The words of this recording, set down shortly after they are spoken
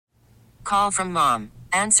Call from mom.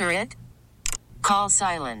 Answer it. Call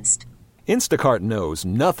silenced. Instacart knows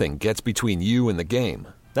nothing gets between you and the game.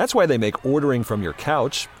 That's why they make ordering from your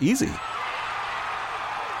couch easy.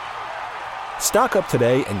 Stock up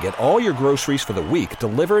today and get all your groceries for the week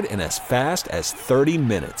delivered in as fast as 30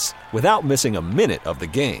 minutes without missing a minute of the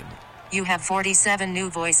game. You have 47 new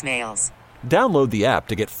voicemails. Download the app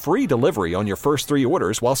to get free delivery on your first 3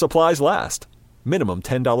 orders while supplies last. Minimum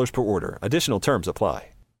 $10 per order. Additional terms apply.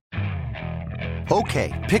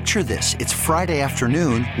 Okay, picture this. It's Friday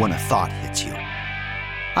afternoon when a thought hits you.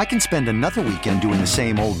 I can spend another weekend doing the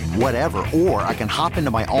same old whatever, or I can hop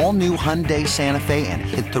into my all-new Hyundai Santa Fe and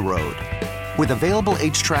hit the road. With available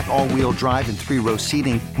H-Track all-wheel drive and 3-row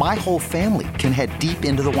seating, my whole family can head deep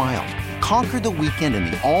into the wild. Conquer the weekend in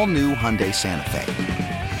the all-new Hyundai Santa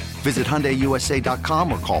Fe. Visit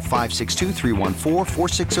HyundaiUSA.com or call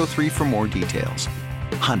 562-314-4603 for more details.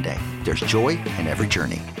 Hyundai, there's joy in every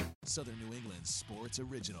journey. Southern New England Sports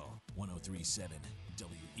Original, 103.7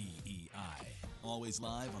 WEEI. Always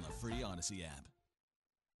live on the free Odyssey app.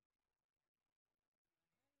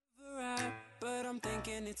 But I'm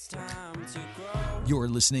thinking it's time to grow. You're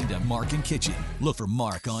listening to Mark and Kichen. Look for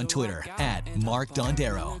Mark on Twitter at Mark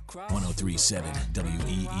Dondero. 103.7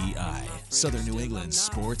 WEEI. Southern New England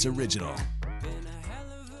Sports Original.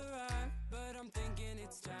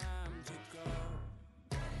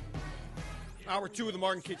 Hour 2 of the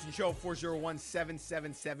Mark and Kichen Show,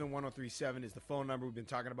 401-777-1037 is the phone number. We've been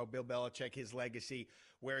talking about Bill Belichick, his legacy,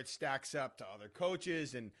 where it stacks up to other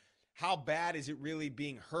coaches, and how bad is it really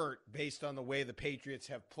being hurt based on the way the Patriots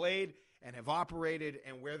have played and have operated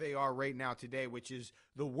and where they are right now today, which is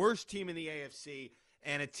the worst team in the AFC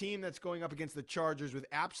and a team that's going up against the Chargers with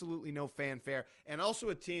absolutely no fanfare, and also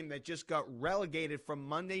a team that just got relegated from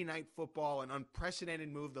Monday Night Football, an unprecedented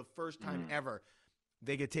move, the first time ever.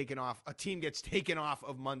 They get taken off. A team gets taken off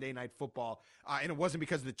of Monday Night Football, and it wasn't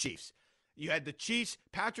because of the Chiefs. You had the Chiefs,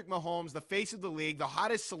 Patrick Mahomes, the face of the league, the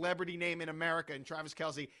hottest celebrity name in America, and Travis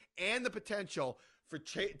Kelce, and the potential for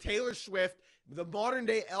Taylor Swift, the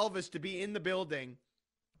modern-day Elvis, to be in the building,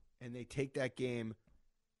 and they take that game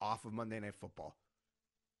off of Monday Night Football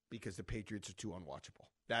because the Patriots are too unwatchable.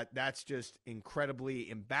 That's just incredibly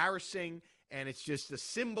embarrassing, and it's just a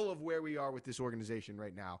symbol of where we are with this organization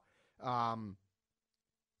right now.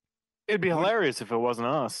 It'd be hilarious if it wasn't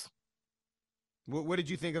us. What did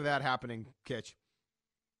you think of that happening, Kitch?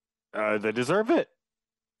 They deserve it.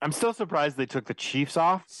 I'm still surprised they took the Chiefs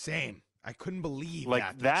off. Same. I couldn't believe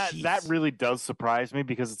that. That really does surprise me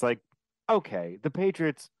because it's like, okay, the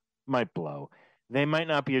Patriots might blow. They might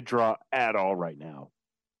not be a draw at all right now.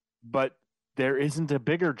 But there isn't a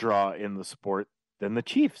bigger draw in the sport than the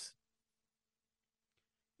Chiefs.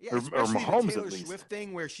 Yeah, especially or Mahomes, the Taylor Swift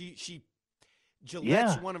thing where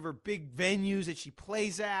Gillette's one of her big venues that she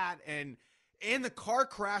plays at, and the car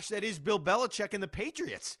crash that is Bill Belichick and the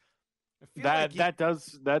Patriots. That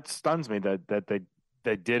stuns me that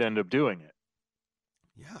they did end up doing it.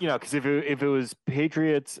 Yeah, because if it was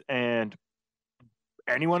Patriots and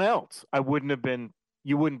anyone else,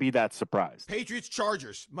 you wouldn't be that surprised. Patriots,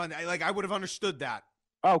 Chargers, Monday, I would have understood that.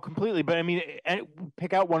 Oh, completely. But I mean,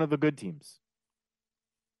 pick out one of the good teams.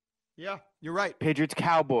 Yeah, you're right. Patriots,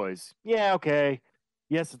 Cowboys. Yeah, okay.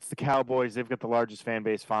 Yes, it's the Cowboys. They've got the largest fan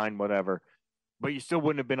base. Fine, whatever. But you still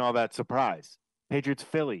wouldn't have been all that surprised. Patriots,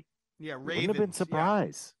 Philly. Yeah, Ravens. Wouldn't have been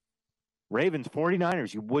surprised. Yeah. Ravens,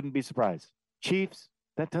 49ers. You wouldn't be surprised. Chiefs.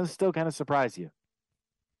 That does still kind of surprise you.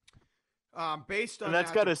 Based on and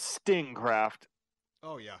that's got a sting, Kraft.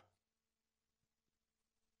 Oh, yeah.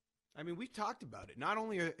 I mean, we've talked about it. Not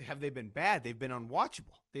only have they been bad, they've been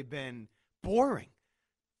unwatchable. They've been boring.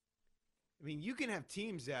 I mean, you can have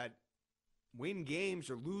teams that win games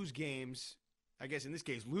or lose games, I guess in this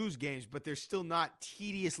case lose games, but they're still not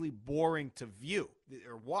tediously boring to view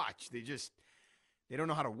or watch. They don't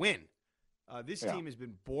know how to win. This team has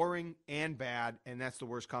been boring and bad, and that's the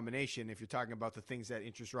worst combination if you're talking about the things that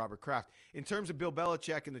interest Robert Kraft. In terms of Bill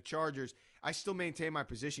Belichick and the Chargers, I still maintain my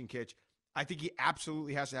position, Kitch. I think he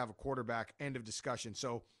absolutely has to have a quarterback, end of discussion.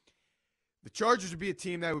 So the Chargers would be a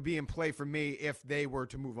team that would be in play for me if they were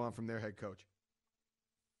to move on from their head coach.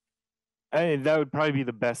 That would probably be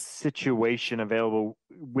the best situation available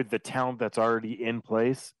with the talent that's already in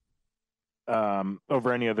place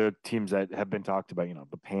over any other teams that have been talked about,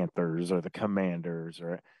 the Panthers or the Commanders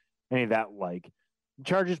or any of that like.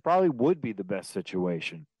 Chargers probably would be the best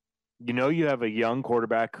situation. You have a young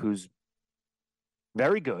quarterback who's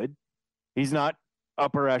very good. He's not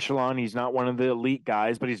upper echelon. He's not one of the elite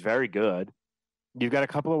guys, but he's very good. You've got a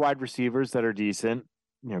couple of wide receivers that are decent.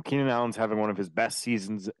 Keenan Allen's having one of his best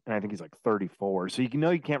seasons, and I think he's like 34. So you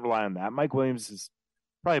can't rely on that. Mike Williams is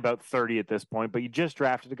probably about 30 at this point, but you just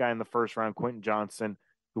drafted a guy in the first round, Quentin Johnson,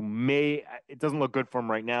 who it doesn't look good for him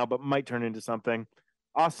right now, but might turn into something.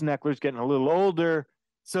 Austin Eckler's getting a little older.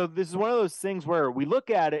 So this is one of those things where we look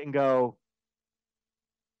at it and go,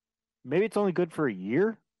 maybe it's only good for a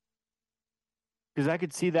year. Because I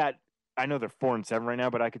could see that. I know they're 4-7 right now,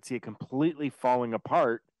 but I could see it completely falling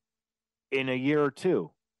apart in a year or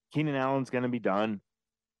two. Keenan Allen's going to be done.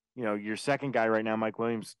 Your second guy right now, Mike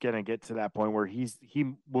Williams, going to get to that point where he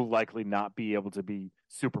will likely not be able to be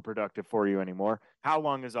super productive for you anymore. How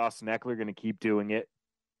long is Austin Eckler going to keep doing it?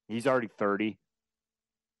 He's already 30.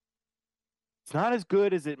 It's not as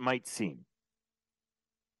good as it might seem.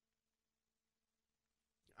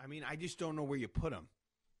 I mean, I just don't know where you put him.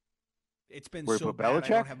 It's been Where so put bad. Belichick? I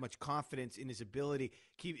don't have much confidence in his ability.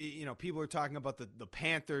 People are talking about the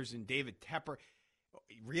Panthers and David Tepper.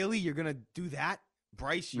 Really? You're going to do that?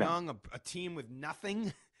 Bryce Young, a team with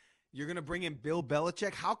nothing? You're going to bring in Bill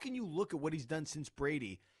Belichick? How can you look at what he's done since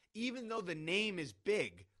Brady, even though the name is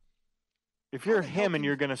big? If you're him and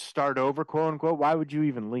you're going to start over, quote unquote, why would you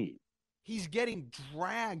even leave? He's getting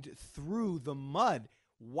dragged through the mud.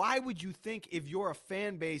 Why would you think, if you're a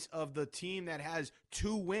fan base of the team that has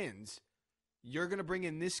 2 wins, you're going to bring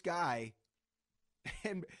in this guy?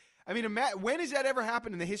 And I mean, when has that ever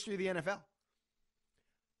happened in the history of the NFL?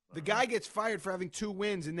 The guy gets fired for having 2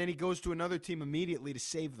 wins, and then he goes to another team immediately to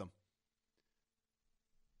save them.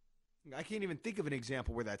 I can't even think of an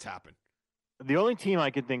example where that's happened. The only team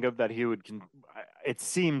I can think of that he would, it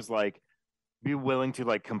seems like, be willing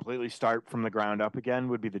to completely start from the ground up again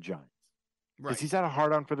would be the Giants. Because he's had a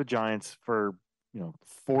hard-on for the Giants for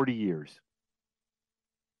 40 years.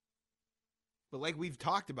 But like we've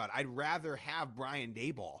talked about, I'd rather have Brian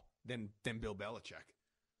Daboll than Bill Belichick.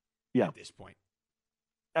 Yeah. At this point.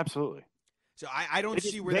 Absolutely. So I don't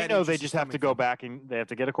see where they that know interest they is just have coming to go from. back and they have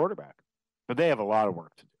to get a quarterback. But they have a lot of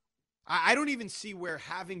work to do. I don't even see where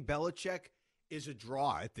having Belichick is a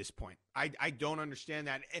draw at this point. I don't understand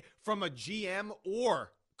that from a GM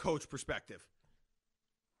or coach perspective.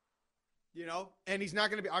 And he's not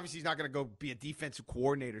going to be, obviously he's not going to go be a defensive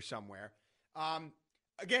coordinator somewhere.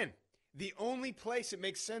 Again, the only place it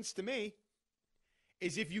makes sense to me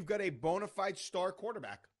is if you've got a bona fide star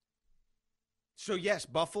quarterback. So yes,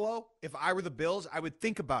 Buffalo, if I were the Bills, I would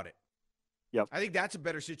think about it. Yep. I think that's a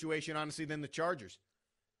better situation, honestly, than the Chargers.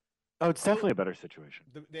 Oh, it's definitely a better situation.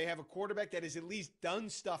 They have a quarterback that has at least done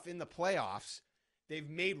stuff in the playoffs. They've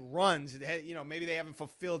made runs. Maybe they haven't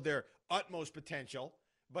fulfilled their utmost potential,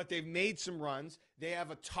 but they've made some runs. They have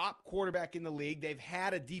a top quarterback in the league. They've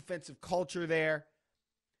had a defensive culture there.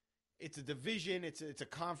 It's a division. It's a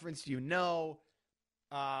conference,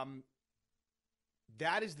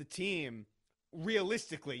 that is the team,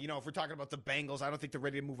 realistically. If we're talking about the Bengals, I don't think they're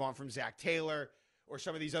ready to move on from Zach Taylor or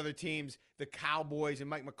some of these other teams, the Cowboys and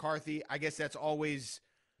Mike McCarthy. I guess that's always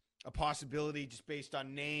a possibility just based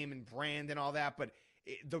on name and brand and all that. But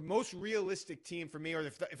the most realistic team for me, or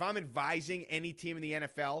if I'm advising any team in the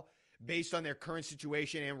NFL based on their current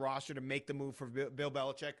situation and roster to make the move for Bill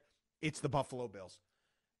Belichick, it's the Buffalo Bills.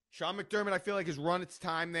 Sean McDermott, I feel like, has run its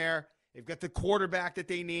time there. They've got the quarterback that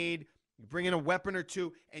they need. You bring in a weapon or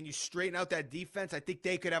two, and you straighten out that defense. I think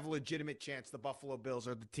they could have a legitimate chance. The Buffalo Bills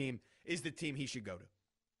are the team he should go to.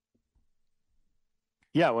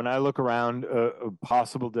 Yeah, when I look around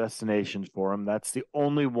possible destinations for him, that's the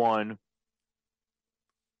only one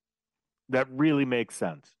that really makes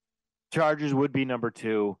sense. Chargers would be number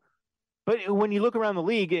 2. But when you look around the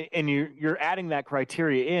league and you're adding that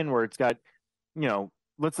criteria in where it's got,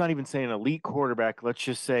 let's not even say an elite quarterback, let's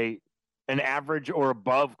just say an average or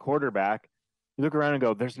above quarterback, you look around and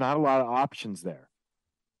go, there's not a lot of options there.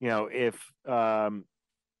 If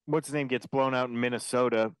what's his name gets blown out in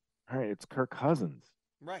Minnesota, all right, it's Kirk Cousins.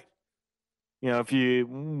 Right. If you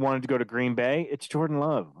wanted to go to Green Bay, it's Jordan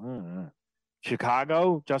Love.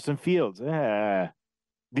 Chicago, Justin Fields. The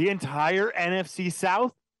entire NFC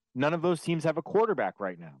South, none of those teams have a quarterback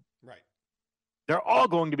right now. Right. They're all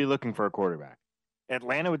going to be looking for a quarterback.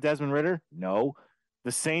 Atlanta with Desmond Ridder? No.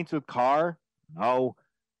 The Saints with Carr? No.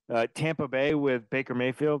 Tampa Bay with Baker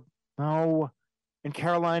Mayfield? No. And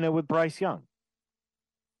Carolina with Bryce Young?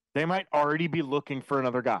 They might already be looking for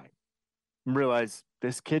another guy and realize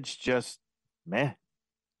this kid's just meh.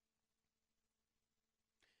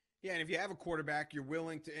 Yeah, and if you have a quarterback, you're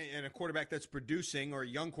willing to, and a quarterback that's producing, or a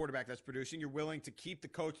young quarterback that's producing, you're willing to keep the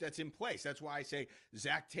coach that's in place. That's why I say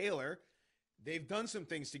Zach Taylor. They've done some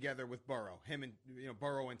things together with Burrow,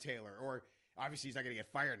 Burrow and Taylor. Or obviously he's not going to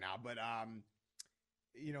get fired now, but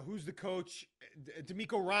who's the coach?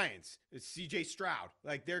 DeMeco Ryans, it's C.J. Stroud.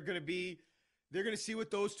 Like they're going to be They're going to see what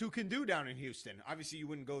those two can do down in Houston. Obviously, you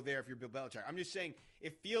wouldn't go there if you're Bill Belichick. I'm just saying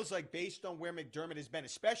it feels like based on where McDermott has been,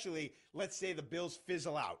 especially, let's say the Bills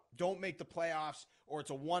fizzle out, don't make the playoffs, or it's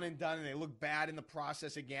a one and done and they look bad in the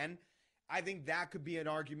process again. I think that could be an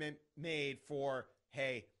argument made for,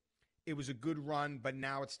 hey, it was a good run, but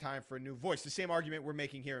now it's time for a new voice. The same argument we're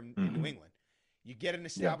making here in New England. You get an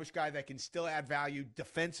established guy that can still add value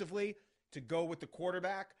defensively to go with the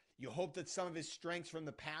quarterback. You hope that some of his strengths from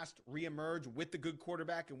the past reemerge with the good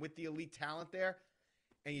quarterback and with the elite talent there,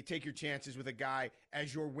 and you take your chances with a guy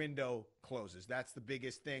as your window closes. That's the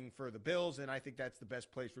biggest thing for the Bills, and I think that's the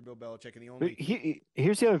best place for Bill Belichick. And the only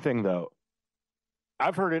here's the other thing, though.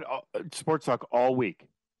 I've heard it sports talk all week,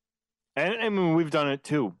 and I mean we've done it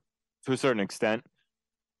too, to a certain extent.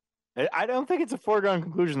 I don't think it's a foregone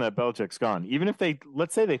conclusion that Belichick's gone, even if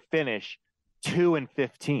let's say they finish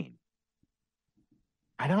 2-15.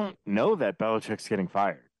 I don't know that Belichick's getting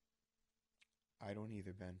fired. I don't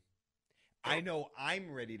either, Ben. I know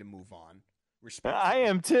I'm ready to move on. I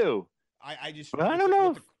am too. I just. But I don't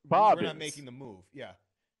know if Bob we're not is making the move. Yeah.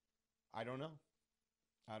 I don't know.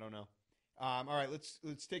 All right, let's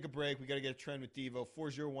take a break. We got to get a trend with Devo.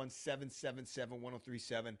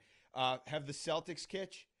 401-777-1037. Have the Celtics,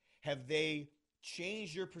 Kitch, have they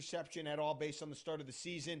changed your perception at all based on the start of the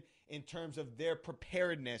season in terms of their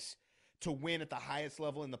preparedness to win at the highest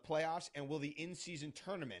level in the playoffs? And will the in-season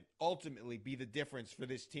tournament ultimately be the difference for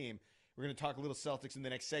this team? We're going to talk a little Celtics in the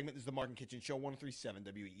next segment. This is the Mark and Kichen Show, 103.7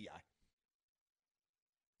 WEEI.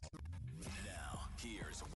 Now,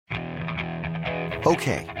 here's...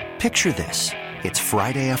 Okay, picture this. It's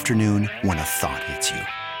Friday afternoon when a thought hits you.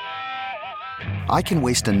 I can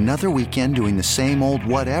waste another weekend doing the same old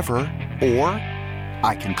whatever, or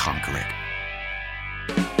I can conquer it.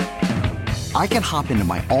 I can hop into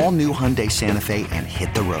my all-new Hyundai Santa Fe and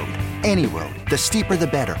hit the road. Any road. The steeper, the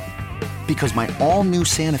better. Because my all-new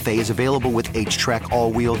Santa Fe is available with H-Track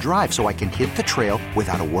all-wheel drive, so I can hit the trail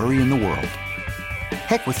without a worry in the world.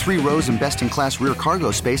 Heck, with 3 rows and best-in-class rear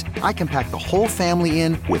cargo space, I can pack the whole family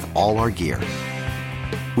in with all our gear.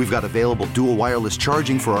 We've got available dual wireless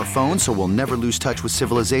charging for our phones, so we'll never lose touch with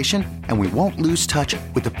civilization, and we won't lose touch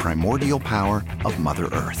with the primordial power of Mother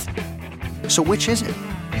Earth. So which is it?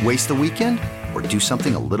 Waste the weekend or do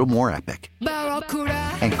something a little more epic?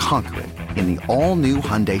 And conquer it in the all-new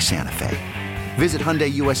Hyundai Santa Fe. Visit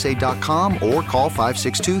HyundaiUSA.com or call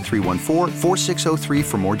 562-314-4603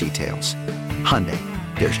 for more details. Hyundai,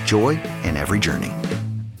 there's joy in every journey.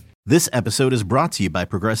 This episode is brought to you by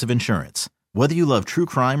Progressive Insurance. Whether you love true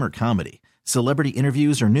crime or comedy, celebrity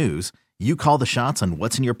interviews or news, you call the shots on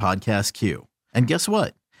what's in your podcast queue. And guess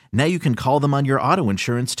what? Now you can call them on your auto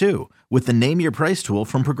insurance too with the Name Your Price tool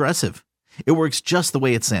from Progressive. It works just the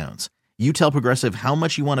way it sounds. You tell Progressive how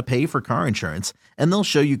much you want to pay for car insurance, and they'll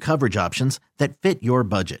show you coverage options that fit your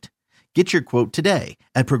budget. Get your quote today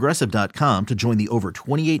at Progressive.com to join the over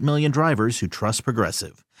 28 million drivers who trust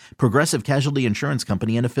Progressive. Progressive Casualty Insurance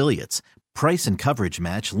Company and Affiliates. Price and coverage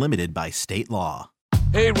match limited by state law.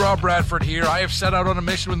 Hey, Rob Bradford here. I have set out on a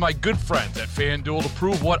mission with my good friends at FanDuel to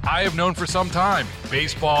prove what I have known for some time.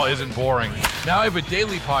 Baseball isn't boring. Now I have a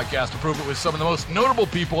daily podcast to prove it with some of the most notable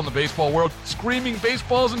people in the baseball world, screaming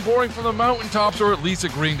baseball isn't boring from the mountaintops, or at least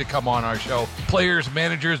agreeing to come on our show. Players,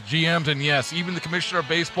 managers, GMs, and yes, even the commissioner of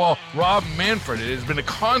baseball, Rob Manfred. It has been a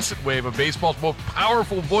constant wave of baseball's most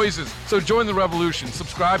powerful voices. So join the revolution.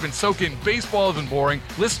 Subscribe and soak in Baseball Isn't Boring.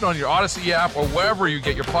 Listen on your Odyssey app or wherever you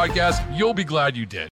get your podcasts. You'll be glad you did.